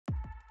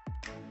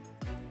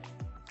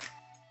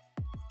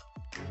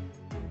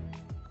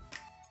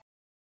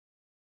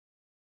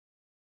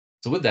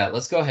So with that,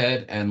 let's go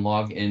ahead and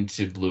log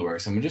into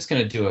Blueworks. I'm just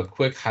going to do a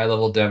quick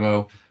high-level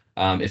demo.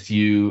 If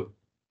you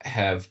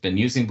have been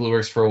using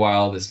Blueworks for a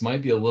while, this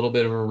might be a little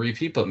bit of a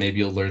repeat, but maybe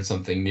you'll learn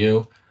something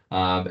new.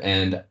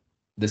 And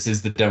this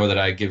is the demo that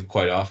I give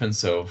quite often.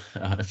 So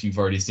if you've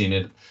already seen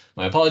it,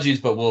 my apologies,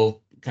 but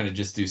we'll kind of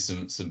just do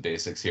some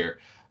basics here.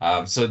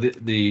 So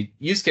the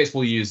use case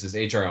we'll use is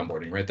HR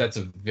onboarding, right? That's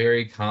a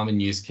very common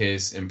use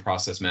case in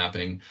process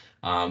mapping.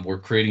 We're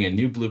creating a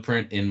new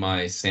blueprint in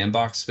my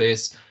sandbox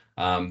space.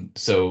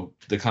 So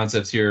the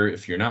concepts here,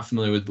 if you're not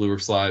familiar with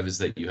Blueworks Live, is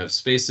that you have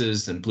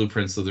spaces and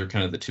blueprints. So they're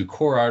kind of the two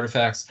core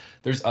artifacts.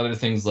 There's other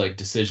things like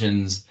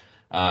decisions,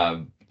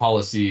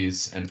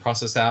 policies, and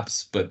process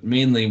apps, but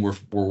mainly we're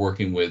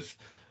working with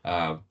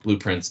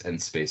blueprints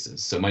and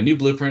spaces. So my new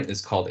blueprint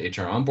is called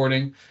HR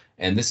onboarding,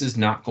 and this is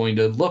not going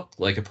to look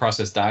like a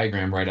process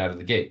diagram right out of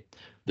the gate.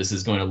 This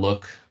is going to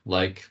look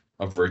like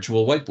a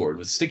virtual whiteboard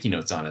with sticky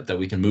notes on it that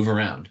we can move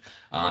around.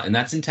 And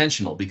that's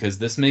intentional because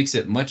this makes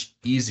it much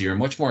easier,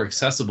 much more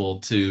accessible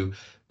to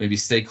maybe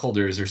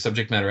stakeholders or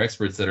subject matter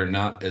experts that are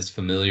not as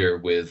familiar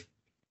with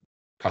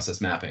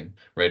process mapping,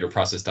 right, or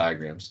process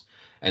diagrams.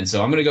 And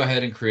so I'm going to go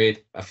ahead and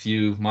create a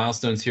few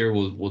milestones here.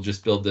 We'll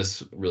just build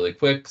this really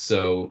quick.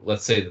 So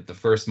let's say that the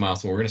first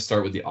milestone, we're going to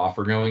start with the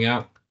offer going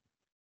out.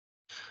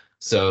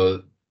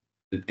 So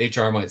the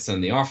HR might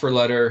send the offer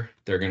letter.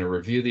 They're going to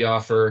review the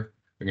offer.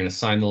 They're going to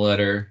sign the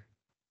letter.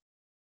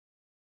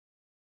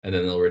 And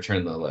then they'll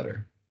return the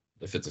letter.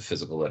 If it's a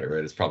physical letter,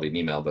 right? It's probably an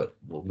email, but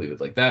we'll leave it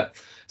like that.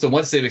 So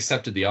once they've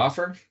accepted the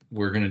offer,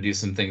 we're going to do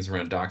some things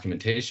around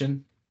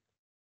documentation.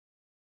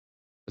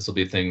 This will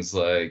be things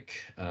like,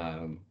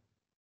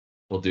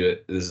 we'll do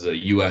it. This is a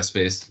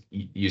US-based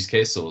use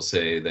case. So we'll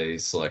say they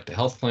select a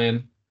health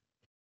plan,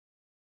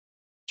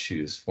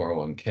 choose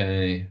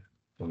 401k.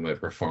 We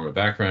might perform a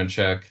background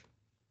check.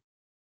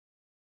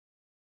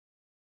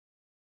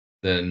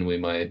 Then we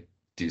might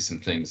do some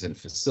things in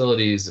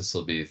facilities. This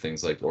will be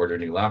things like order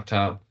new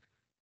laptop.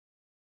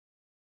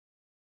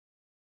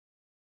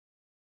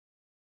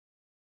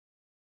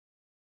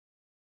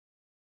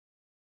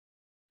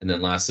 And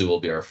then lastly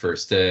will be our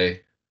first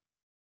day.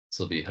 This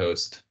will be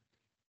host,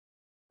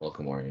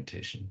 welcome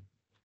orientation.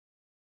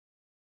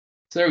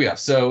 So there we go.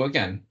 So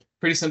again,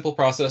 pretty simple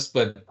process,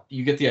 but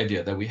you get the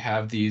idea that we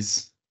have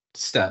these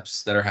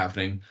steps that are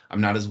happening.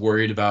 I'm not as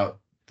worried about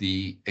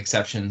the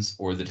exceptions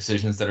or the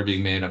decisions that are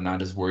being made. I'm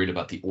not as worried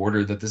about the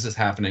order that this is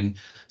happening.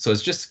 So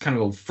it's just kind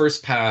of a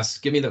first pass.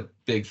 Give me the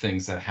big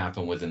things that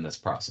happen within this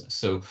process.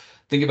 So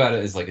think about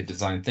it as like a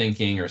design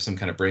thinking or some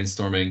kind of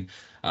brainstorming.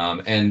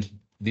 And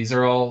these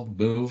are all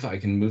move. I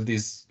can move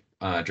these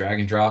drag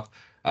and drop.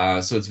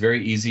 So it's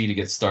very easy to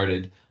get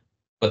started.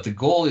 But the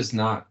goal is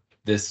not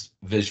this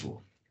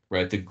visual,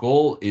 right? The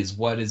goal is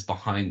what is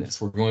behind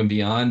this. We're going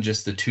beyond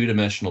just the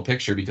two-dimensional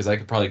picture because I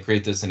could probably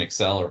create this in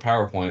Excel or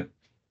PowerPoint,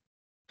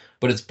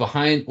 but it's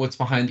behind what's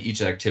behind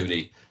each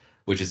activity,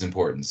 which is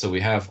important. So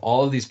we have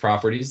all of these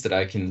properties that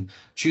I can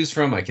choose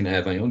from. I can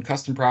add my own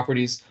custom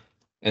properties.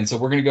 And so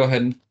we're going to go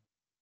ahead and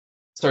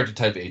start to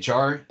type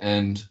HR,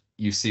 and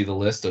you see the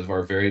list of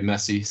our very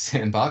messy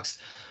sandbox,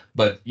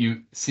 but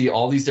you see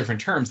all these different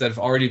terms that have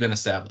already been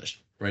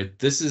established, right?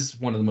 This is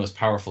one of the most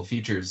powerful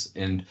features,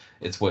 and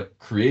it's what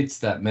creates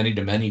that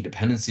many-to-many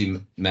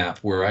dependency map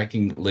where I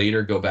can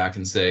later go back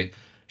and say,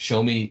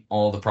 show me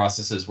all the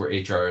processes where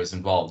HR is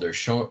involved, or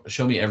show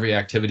me every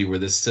activity where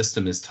this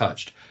system is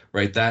touched,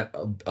 right? That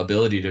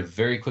ability to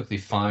very quickly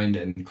find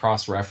and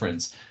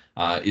cross-reference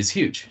is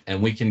huge.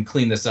 And we can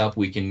clean this up.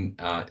 We can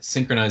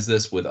synchronize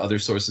this with other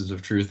sources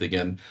of truth.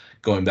 Again,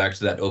 going back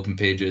to that Open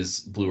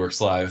Pages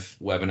Blueworks Live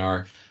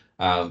webinar,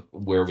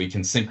 where we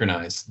can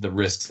synchronize the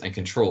risks and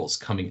controls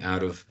coming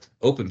out of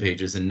Open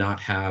Pages and not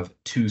have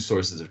two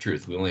sources of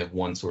truth. We only have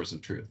one source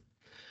of truth.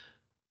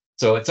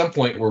 So at some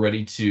point, we're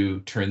ready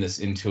to turn this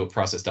into a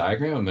process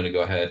diagram. I'm going to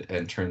go ahead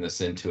and turn this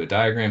into a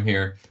diagram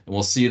here, and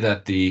we'll see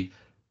that the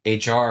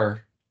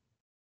HR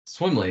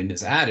swim lane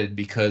is added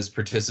because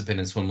participant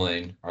and swim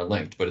lane are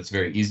linked, but it's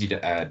very easy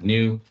to add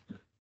new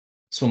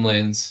swim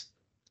lanes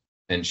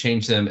and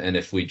change them. And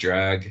if we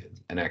drag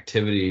an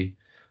activity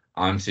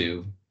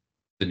onto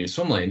the new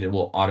swim lane, it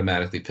will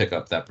automatically pick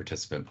up that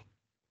participant.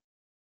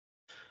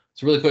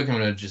 So really quick, I'm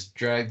going to just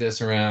drag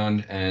this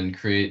around and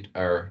create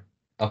our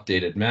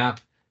updated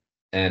map.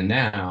 And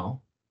now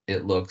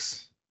it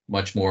looks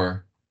much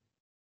more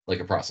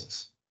like a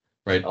process,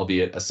 right?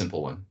 Albeit a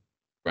simple one,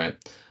 right?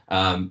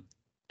 And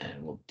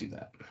we'll do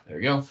that. There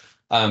we go.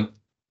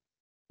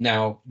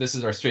 Now this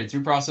is our straight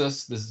through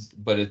process.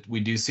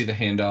 We do see the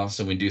handoffs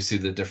and we do see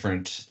the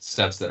different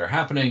steps that are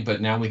happening.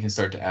 But now we can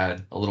start to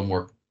add a little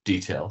more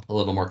detail, a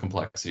little more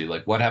complexity.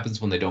 Like what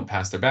happens when they don't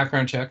pass their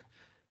background check?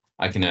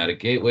 I can add a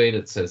gateway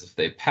that says if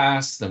they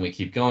pass, then we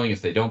keep going.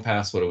 If they don't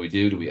pass, what do we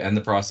do? Do we end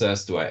the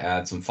process? Do I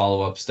add some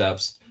follow-up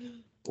steps?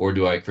 Or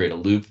do I create a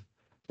loop,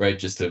 right?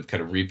 Just to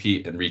kind of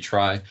repeat and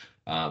retry.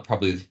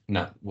 Probably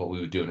not what we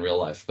would do in real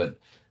life, but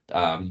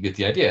you get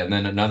the idea. And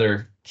then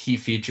another key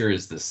feature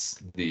is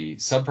the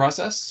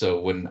sub-process. So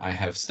when I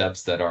have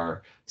steps that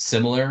are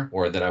similar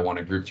or that I want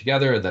to group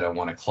together or that I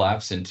want to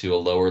collapse into a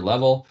lower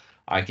level,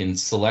 I can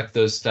select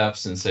those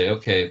steps and say,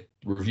 okay,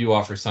 review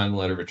offer, sign the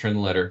letter, return the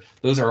letter.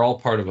 Those are all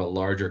part of a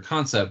larger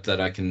concept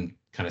that I can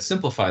kind of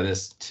simplify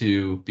this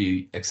to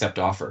be accept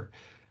offer,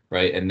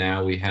 right? And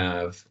now we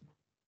have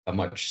a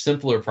much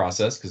simpler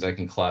process because I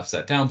can collapse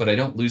that down, but I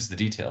don't lose the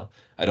detail.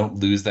 I don't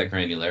lose that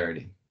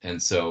granularity.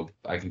 And so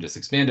I can just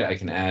expand it. I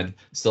can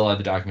still add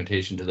the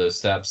documentation to those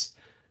steps.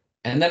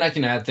 And then I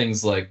can add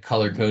things like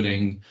color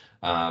coding,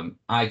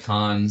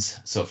 icons.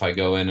 So if I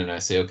go in and I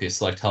say, okay,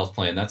 select health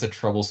plan, that's a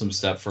troublesome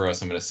step for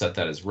us. I'm going to set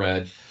that as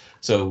red.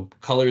 So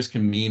colors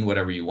can mean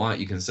whatever you want.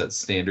 You can set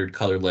standard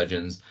color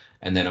legends.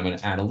 And then I'm going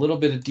to add a little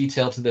bit of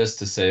detail to this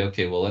to say,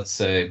 okay, well, let's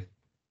say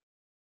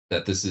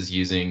that this is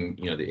using,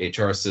 the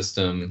HR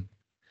system,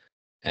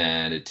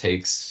 and it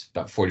takes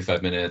about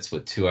 45 minutes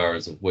with 2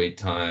 hours of wait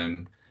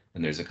time.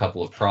 And there's a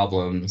couple of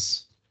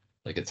problems,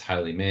 like it's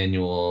highly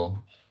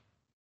manual,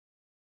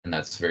 and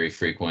that's very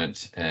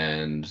frequent.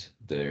 And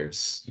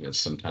there's,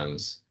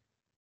 sometimes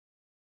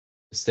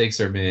mistakes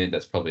are made.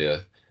 That's probably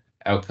a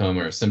outcome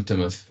or a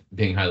symptom of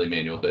being highly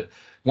manual. But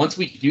once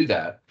we do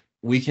that,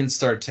 we can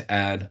start to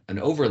add an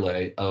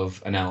overlay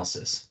of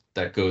analysis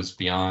that goes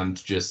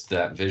beyond just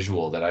that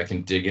visual, that I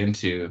can dig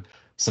into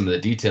some of the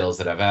details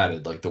that I've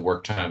added, like the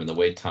work time and the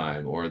wait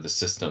time, or the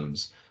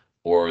systems,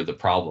 or the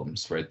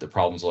problems, right? The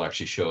problems will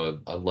actually show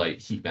a light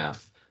heat map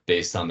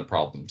based on the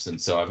problems. And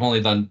so I've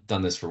only done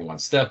this for one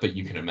step, but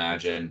you can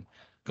imagine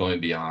going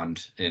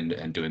beyond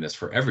and doing this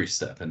for every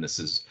step. And this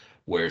is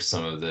where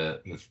some of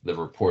the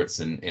reports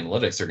and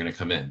analytics are going to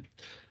come in.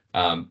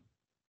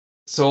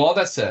 So all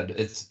that said,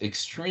 it's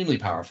extremely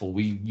powerful.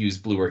 We use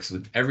Blueworks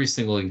with every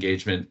single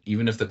engagement,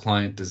 even if the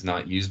client does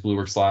not use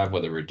Blueworks Live,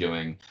 whether we're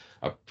doing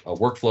a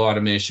workflow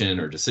automation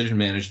or decision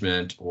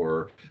management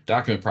or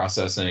document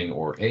processing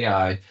or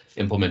AI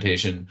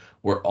implementation,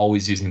 we're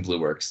always using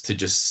Blueworks to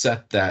just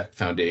set that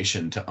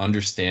foundation to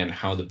understand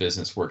how the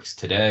business works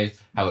today,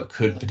 how it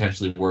could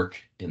potentially work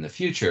in the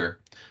future.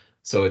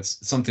 So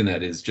it's something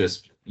that is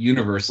just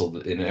universal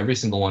in every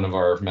single one of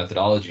our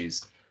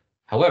methodologies.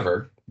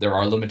 However, there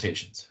are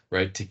limitations,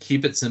 right? To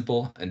keep it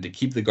simple and to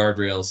keep the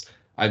guardrails,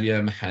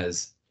 IBM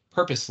has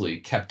purposely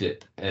kept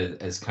it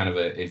as kind of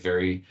a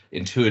very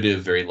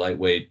intuitive, very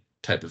lightweight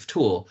type of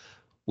tool,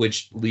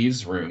 which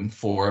leaves room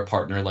for a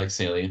partner like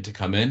Salient to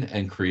come in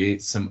and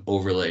create some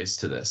overlays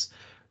to this,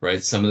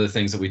 right? Some of the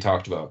things that we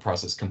talked about,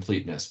 process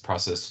completeness,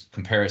 process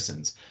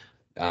comparisons,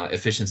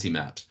 efficiency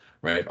maps,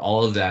 right?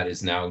 All of that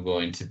is now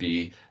going to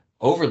be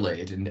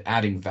overlaid and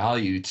adding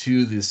value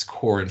to this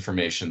core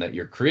information that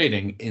you're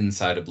creating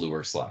inside of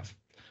Blueworks Live.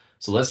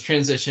 So let's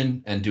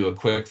transition and do a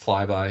quick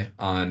flyby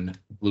on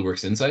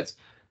Blueworks Insights,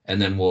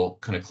 and then we'll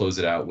kind of close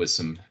it out with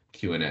some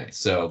Q&A.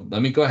 So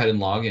let me go ahead and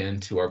log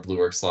into our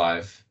Blueworks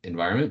Live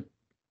environment.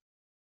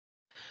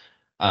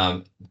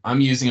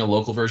 I'm using a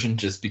local version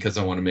just because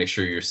I want to make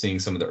sure you're seeing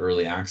some of the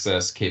early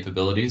access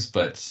capabilities,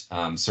 but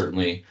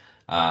certainly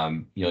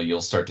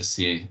you'll start to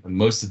see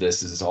most of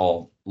this is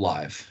all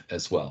live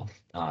as well.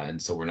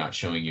 And so we're not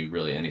showing you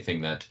really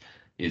anything that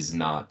is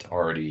not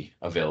already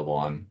available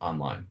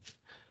online.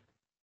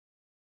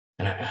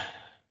 And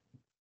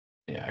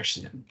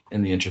actually,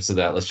 in the interest of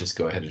that, let's just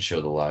go ahead and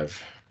show the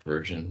live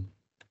version.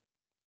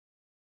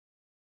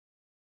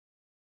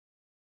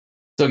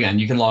 So again,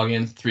 you can log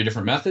in 3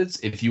 different methods.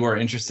 If you are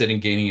interested in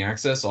gaining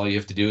access, all you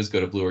have to do is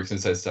go to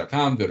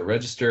blueworksinsights.com, go to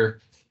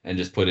register, and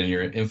just put in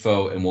your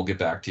info, and we'll get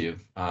back to you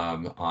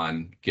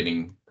on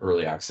getting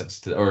early access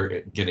to,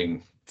 or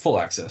getting full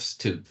access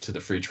to the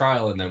free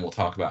trial, and then we'll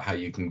talk about how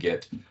you can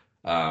get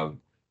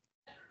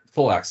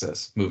full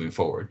access moving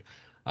forward.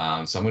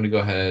 So I'm going to go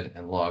ahead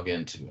and log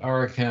into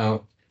our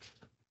account.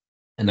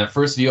 And that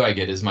first view I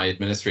get is my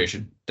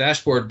administration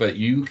dashboard, but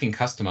you can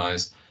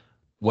customize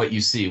what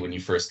you see when you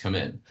first come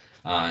in.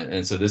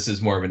 And so this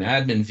is more of an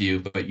admin view,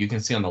 but you can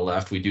see on the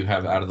left, we do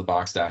have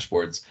out-of-the-box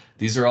dashboards.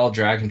 These are all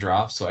drag and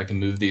drop, so I can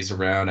move these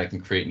around. I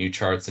can create new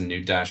charts and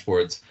new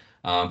dashboards.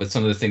 But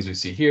some of the things we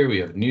see here, we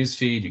have a news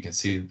feed. You can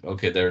see,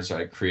 okay,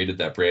 I created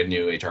that brand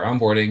new HR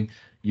onboarding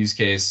use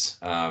case,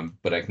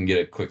 but I can get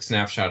a quick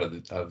snapshot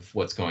of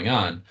what's going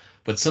on.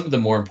 But some of the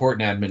more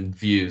important admin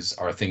views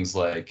are things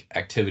like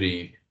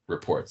activity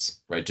reports,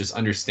 right? Just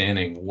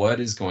understanding what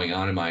is going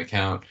on in my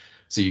account.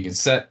 So you can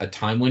set a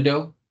time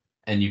window,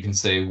 and you can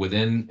say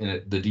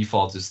within, the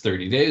default is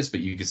 30 days, but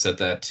you can set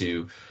that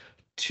to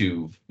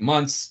 2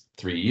 months,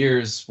 3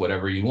 years,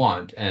 whatever you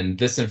want. And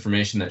this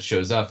information that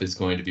shows up is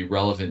going to be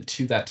relevant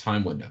to that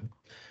time window.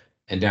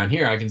 And down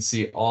here, I can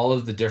see all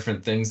of the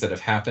different things that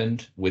have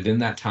happened within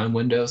that time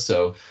window.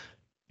 So,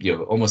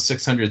 almost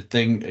 600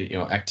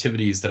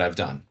 activities that I've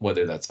done,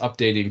 whether that's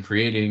updating,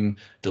 creating,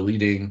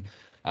 deleting.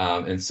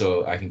 And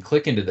so I can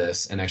click into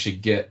this and actually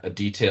get a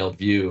detailed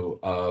view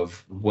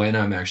of when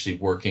I'm actually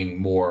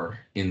working more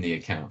in the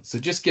account. So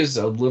it just gives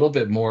a little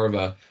bit more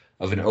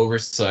of an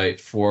oversight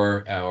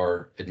for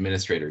our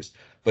administrators.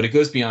 But it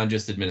goes beyond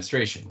just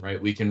administration, right?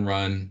 We can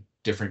run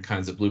different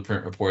kinds of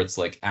blueprint reports,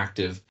 like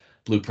active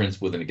blueprints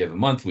within a given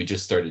month. We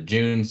just started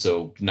June,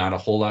 so not a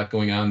whole lot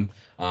going on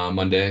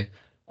Monday.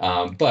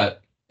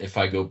 But if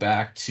I go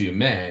back to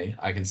May,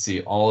 I can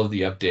see all of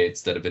the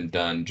updates that have been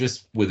done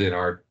just within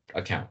our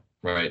account,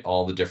 right?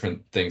 All the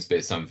different things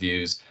based on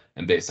views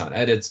and based on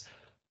edits.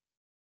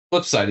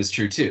 Flip side is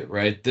true too,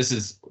 right? This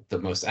is the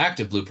most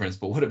active blueprints,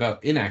 but what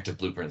about inactive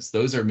blueprints?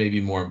 Those are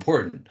maybe more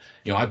important.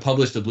 I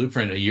published a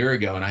blueprint a year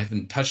ago and I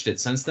haven't touched it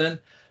since then.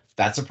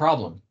 That's a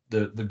problem.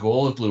 The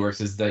goal of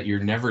Blueworks is that you're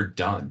never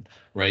done,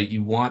 right?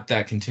 You want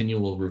that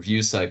continual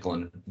review cycle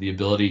and the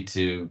ability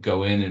to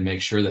go in and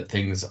make sure that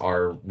things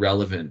are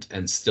relevant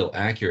and still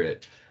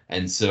accurate.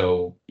 And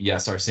so,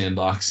 yes, our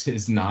sandbox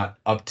is not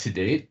up to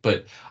date,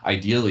 but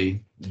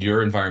ideally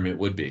your environment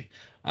would be.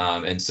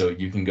 And so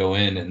you can go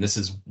in, and this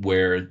is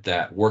where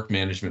that work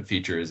management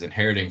feature is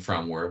inheriting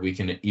from, where we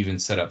can even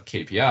set up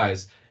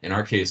KPIs. In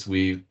our case,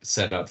 we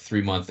set up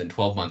 3-month and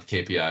 12-month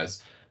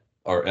KPIs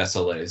or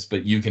SLAs,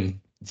 but you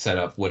can set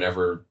up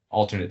whatever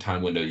alternate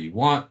time window you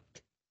want.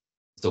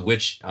 So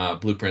which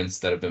blueprints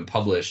that have been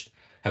published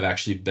have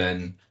actually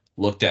been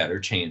looked at or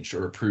changed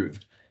or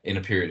approved in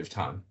a period of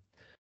time.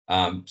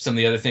 Some of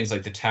the other things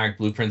like the tag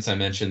blueprints I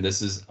mentioned,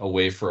 this is a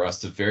way for us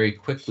to very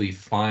quickly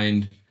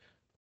find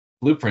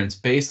blueprints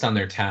based on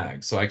their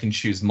tag. So I can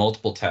choose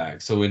multiple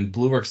tags. So in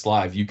Blueworks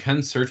Live, you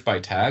can search by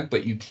tag,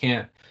 but you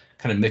can't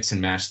kind of mix and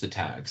match the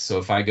tags. So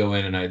if I go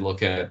in and I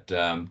look at,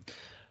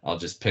 I'll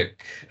just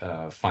pick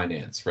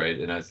finance, right?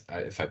 And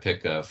if I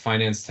pick a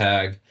finance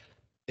tag,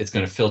 it's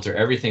going to filter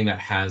everything that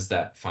has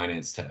that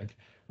finance tag,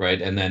 right?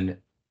 And then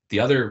the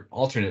other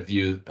alternate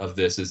view of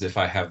this is if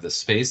I have the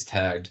space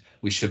tagged,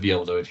 we should be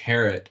able to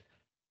inherit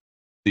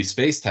the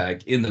space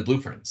tag in the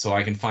blueprint. So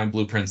I can find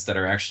blueprints that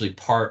are actually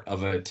part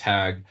of a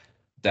tag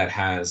that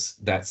has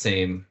that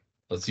same,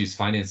 let's use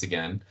finance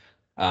again,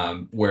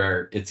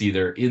 where it's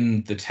either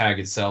in the tag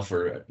itself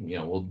or,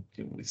 we'll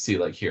see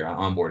like here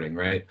on onboarding,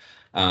 right?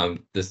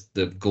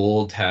 The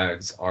gold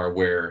tags are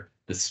where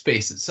the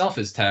space itself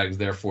is tagged,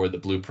 therefore the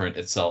blueprint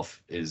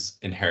itself is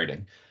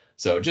inheriting.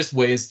 So just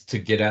ways to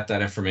get at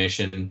that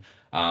information.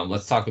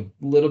 Let's talk a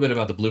little bit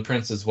about the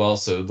blueprints as well.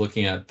 So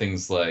looking at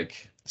things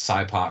like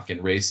SIPOC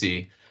and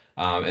RACI,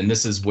 and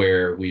this is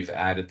where we've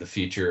added the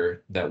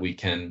feature that we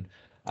can,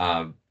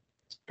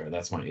 or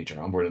that's my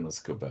HR onboarding. Let's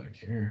go back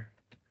here.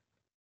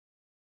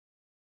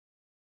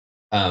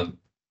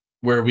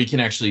 Where we can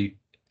actually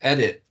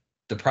edit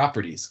the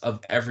properties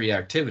of every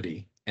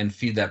activity and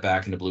feed that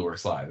back into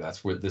Blueworks Live.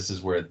 This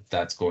is where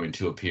that's going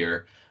to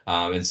appear.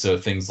 And so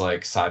things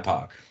like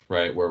SIPOC,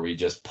 right, where we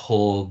just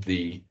pull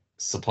the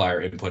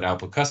supplier input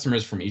output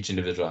customers from each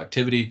individual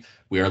activity.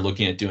 We are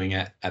looking at doing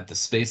it at the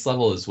space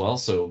level as well.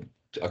 So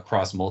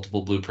across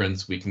multiple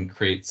blueprints, we can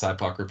create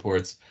SIPOC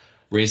reports.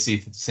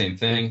 RACI, same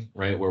thing,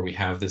 right, where we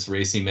have this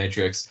RACI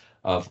matrix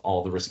of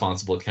all the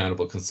responsible,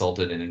 accountable,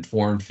 consulted, and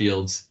informed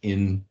fields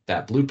in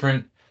that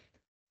blueprint.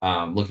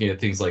 Looking at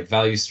things like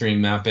value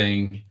stream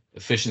mapping,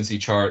 efficiency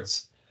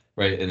charts,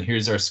 right? And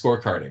here's our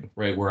scorecarding,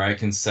 right, where I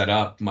can set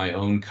up my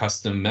own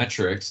custom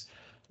metrics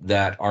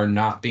that are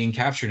not being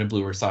captured in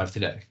Blueworks Live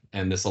today.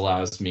 And this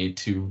allows me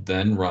to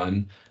then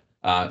run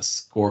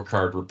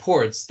scorecard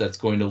reports that's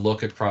going to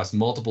look across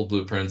multiple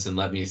blueprints and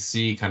let me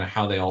see kind of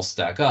how they all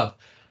stack up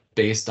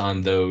based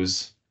on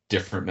those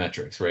different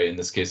metrics, right? In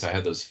this case, I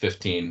have those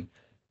 15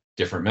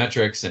 different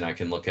metrics, and I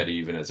can look at it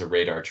even as a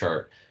radar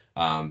chart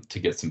to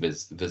get some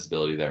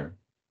visibility there.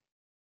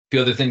 A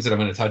few other things that I'm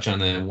going to touch on,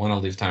 then one I'll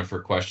leave time for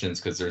questions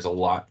because there's a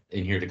lot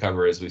in here to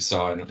cover, as we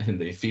saw in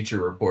the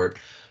feature report.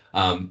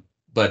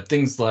 But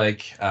things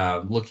like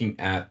looking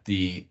at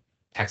the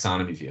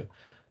taxonomy view,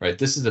 right?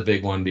 This is a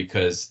big one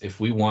because if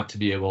we want to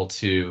be able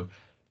to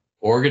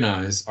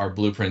organize our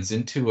blueprints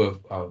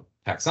into a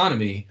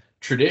taxonomy,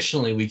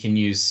 traditionally we can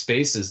use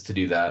spaces to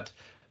do that,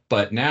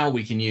 but now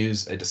we can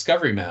use a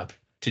discovery map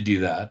to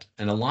do that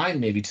and align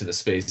maybe to the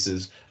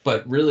spaces,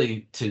 but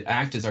really to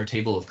act as our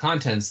table of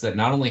contents that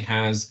not only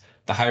has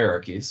the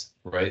hierarchies,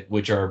 right,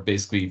 which are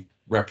basically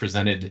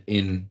represented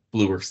in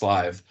Blueworks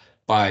Live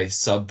by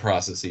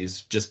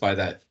sub-processes, just by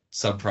that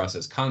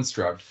sub-process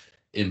construct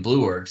in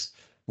Blueworks,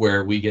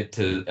 where we get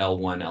to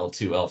L1,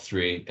 L2,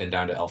 L3, and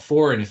down to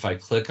L4. And if I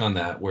click on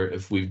that, where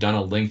if we've done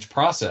a linked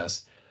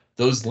process,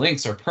 those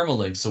links are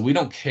permalinks, so we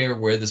don't care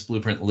where this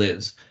blueprint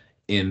lives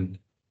in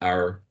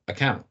our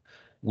account.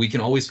 We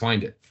can always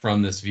find it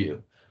from this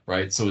view,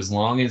 right? So as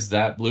long as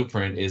that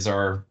blueprint is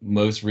our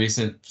most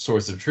recent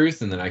source of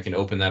truth, and then I can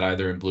open that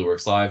either in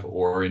Blueworks Live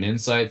or in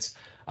Insights,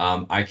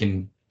 I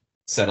can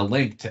set a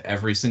link to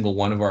every single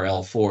one of our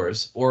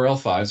L4s or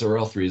L5s or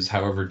L3s,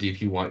 however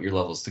deep you want your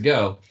levels to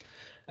go.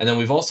 And then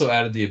we've also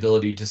added the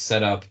ability to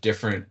set up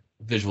different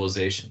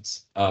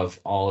visualizations of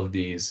all of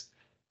these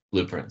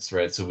blueprints,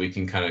 right? So we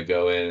can kind of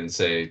go in and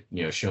say,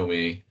 show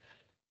me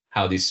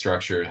how these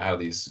structure, how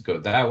these go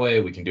that way.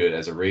 We can do it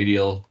as a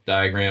radial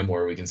diagram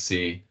where we can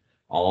see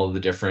all of the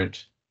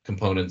different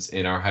components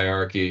in our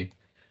hierarchy,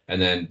 and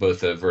then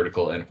both a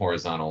vertical and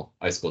horizontal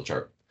icicle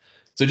chart.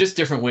 So just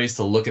different ways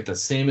to look at the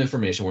same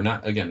information. We're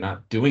not, again,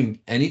 not doing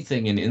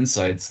anything in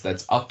Insights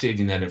that's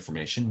updating that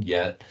information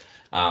yet.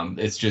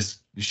 It's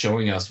just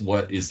showing us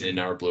what is in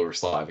our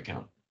Blueworks Live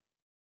account.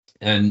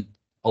 And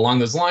along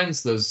those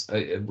lines, those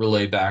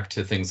relay back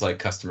to things like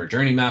customer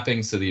journey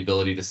mapping. So the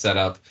ability to set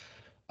up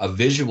a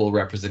visual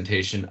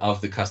representation of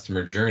the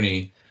customer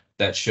journey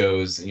that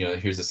shows,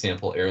 here's a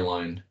sample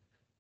airline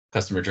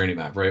customer journey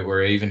map, right?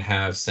 Where I even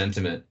have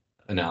sentiment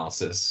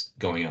analysis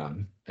going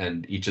on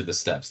and each of the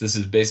steps. This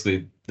is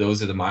basically,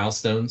 those are the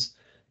milestones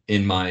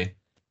in my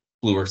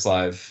Blueworks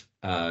Live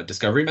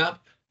discovery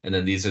map. And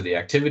then these are the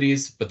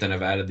activities, but then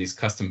I've added these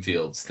custom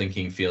fields,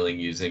 thinking, feeling,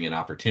 using, and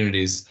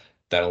opportunities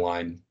that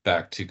align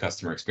back to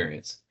customer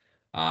experience.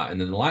 And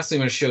then the last thing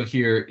I'm going to show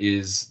here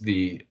is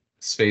the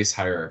space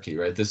hierarchy,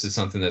 right? This is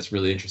something that's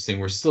really interesting.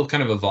 We're still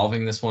kind of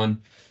evolving this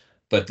one,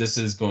 but this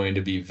is going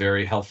to be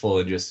very helpful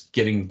in just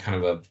getting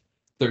kind of a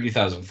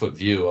 30,000 foot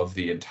view of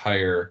the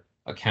entire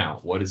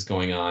account, what is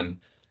going on.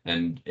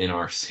 And in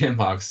our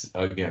sandbox,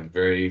 again,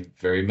 very,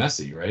 very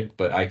messy, right?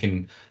 But I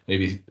can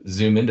maybe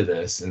zoom into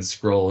this and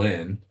scroll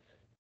in.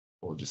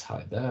 We'll just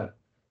hide that.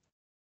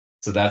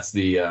 So that's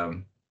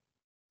the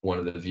one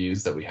of the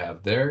views that we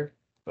have there,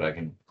 but I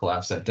can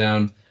collapse that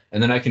down.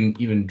 And then I can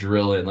even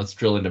drill in. Let's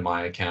drill into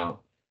my account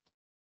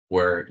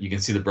where you can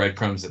see the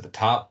breadcrumbs at the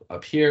top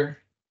up here.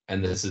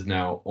 And this is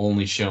now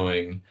only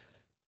showing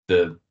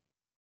the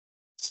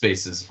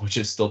spaces, which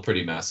is still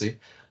pretty messy,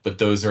 but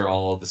those are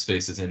all the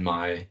spaces in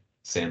my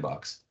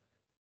sandbox,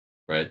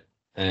 right?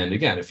 And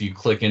again, if you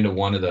click into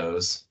one of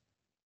those,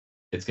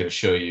 it's going to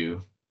show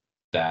you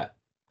that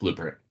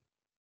blueprint.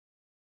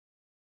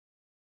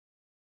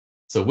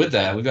 So with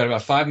that, we've got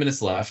about 5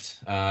 minutes left.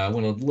 I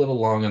went a little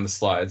long on the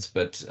slides,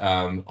 but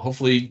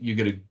hopefully you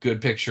get a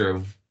good picture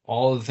of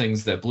all the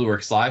things that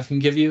Blueworks Live can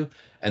give you,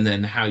 and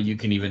then how you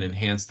can even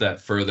enhance that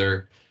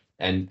further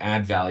and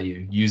add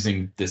value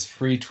using this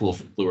free tool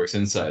for Blueworks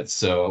Insights.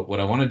 So what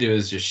I want to do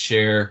is just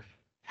share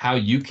how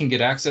you can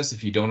get access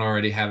if you don't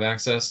already have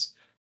access,